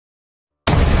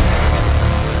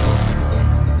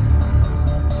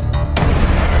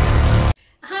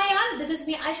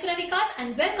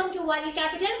and welcome to Vayalil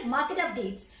Capital Market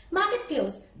Updates. Market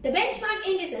close. The benchmark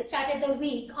indices started the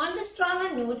week on the stronger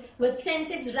note with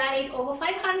Sensex rallied over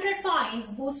 500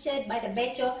 points boosted by the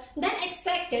better than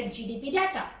expected GDP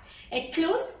data. At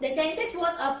close, the Sensex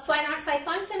was up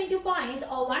 505.72 points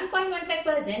or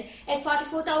 1.15% at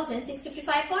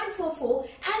 44,655.44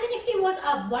 and the Nifty was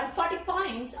up 140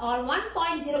 points or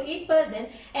 1.08%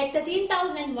 at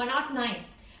 13,109.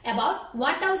 About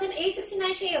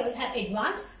 1,869 shares have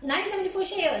advanced, 974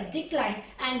 shares declined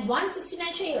and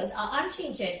 169 shares are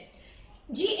unchanged.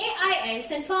 GAIL,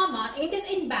 Pharma,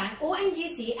 IndusInd Bank,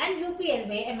 ONGC and UPL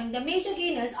were among the major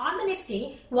gainers on the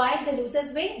Nifty, while the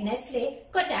losers were Nestle,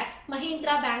 Kotak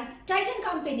Mahindra Bank, Titan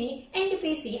Company,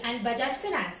 NTPC and Bajaj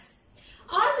Finance.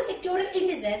 All the sectoral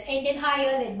indices ended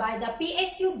higher, led by the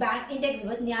PSU Bank index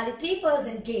with nearly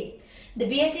 3% gain. The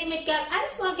BSE Midcap and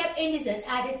Smallcap indices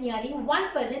added nearly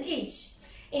 1% each.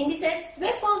 Indices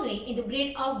were firmly in the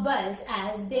grid of bulls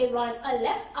as there was a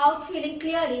left out feeling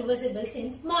clearly visible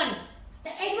since morning. The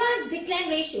advanced decline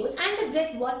ratios and the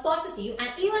breadth was positive, and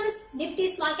even the Nifty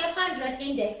Small Cap 100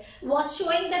 index was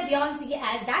showing the buoyancy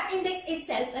as that index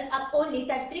itself is up only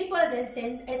 33%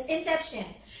 since its inception.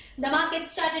 The market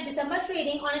started December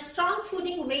trading on a strong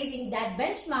footing, raising that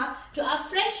benchmark to a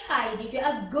fresh high due to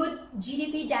a good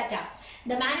GDP data.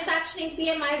 The manufacturing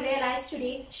PMI realized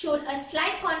today showed a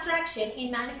slight contraction in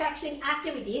manufacturing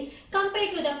activities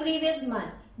compared to the previous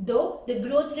month, though the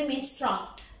growth remains strong.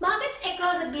 Markets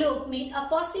across the globe made a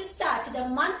positive start to the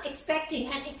month, expecting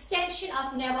an extension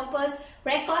of November's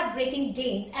record-breaking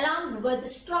gains along with the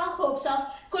strong hopes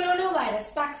of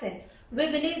coronavirus vaccine. We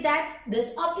believe that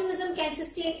this optimism can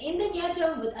sustain in the near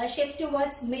term with a shift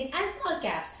towards mid and small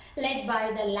caps led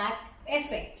by the lag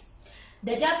effect.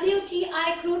 The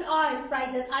WTI crude oil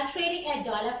prices are trading at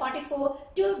 $44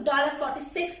 to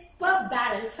 $46 per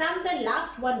barrel from the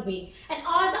last 1 week, and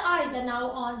all the eyes are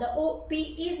now on the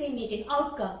OPEC meeting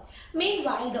outcome.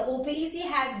 Meanwhile, the OPEC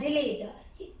has delayed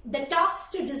the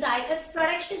talks to decide its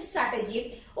production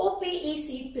strategy.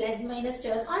 OPEC plus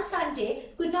ministers on Sunday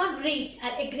could not reach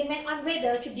an agreement on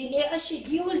whether to delay a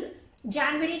scheduled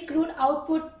January crude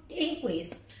output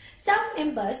increase. Some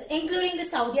members, including the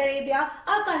Saudi Arabia,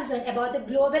 are concerned about the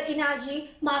global energy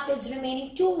markets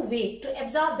remaining too weak to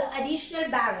absorb the additional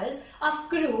barrels of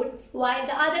crude, while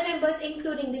the other members,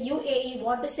 including the UAE,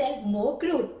 want to sell more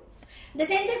crude. The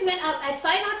Sensex went up at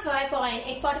 505 points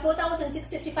at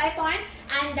 44,655 points,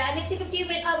 and the Nifty 50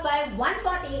 went up by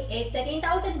 140 at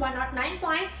 13,109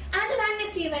 points, and the Bank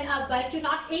Nifty went up by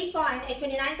 208 points at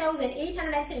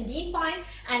 29,817 points,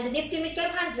 and the Nifty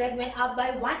Midcap 100 went up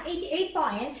by 188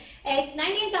 points at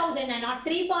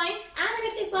 19,003 points, and the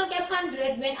Nifty Small Cap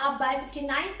 100 went up by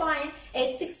 59 points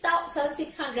at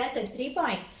 6,633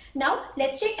 points. Now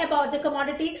let's check about the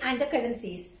commodities and the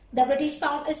currencies. The British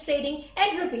pound is trading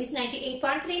at rupees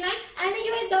 98.39 and the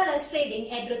US dollar is trading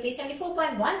at rupees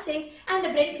 74.16 and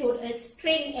the Brent crude is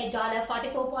trading at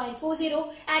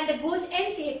 $44.40 and the gold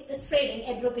NCX is trading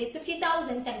at rupees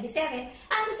 50,077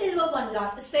 and the silver 1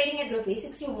 lot is trading at rupees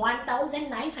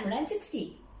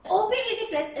 61,960. OPEC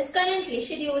Plus is currently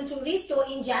scheduled to restore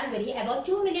in January about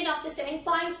 2 million of the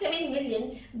 7.7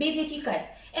 million BBT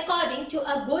cut. According to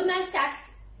a Goldman Sachs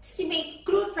estimate,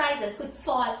 crude prices could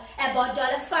fall about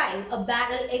 $5 a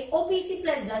barrel if OPEC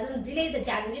Plus doesn't delay the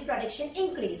January production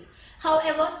increase.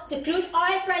 However, the crude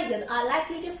oil prices are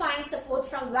likely to find support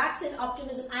from vaccine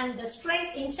optimism and the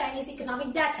strength in Chinese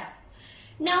economic data.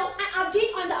 Now, an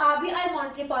update on the RBI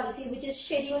monetary policy, which is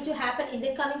scheduled to happen in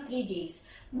the coming 3 days.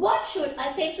 What should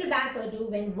a central banker do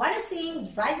when one is seeing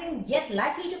rising yet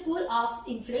likely to cool off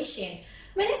inflation?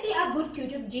 When you see a good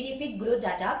Q2 GDP growth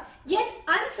data, yet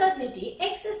uncertainty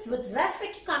exists with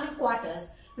respect to coming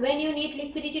quarters. When you need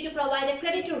liquidity to provide the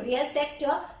credit to real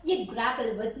sector, yet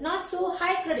grapple with not so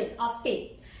high credit of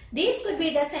take. These could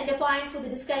be the center point for the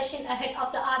discussion ahead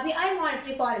of the RBI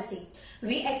monetary policy.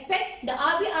 We expect the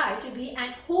RBI to be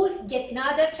and hold yet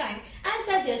another time and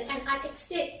suggest an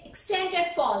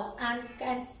extended pause and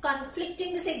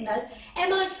conflicting the signals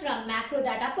emerge from macro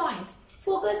data points.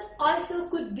 Focus also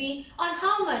could be on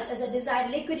how much is a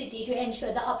desired liquidity to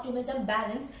ensure the optimism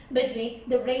balance between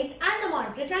the rates and the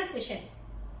monetary transmission.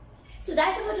 So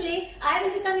that's it for today. I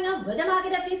will be coming up with the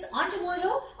market updates on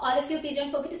tomorrow. All of you, please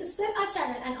don't forget to subscribe our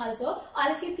channel, and also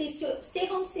all of you, please stay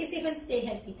home, stay safe and stay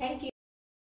healthy. Thank you.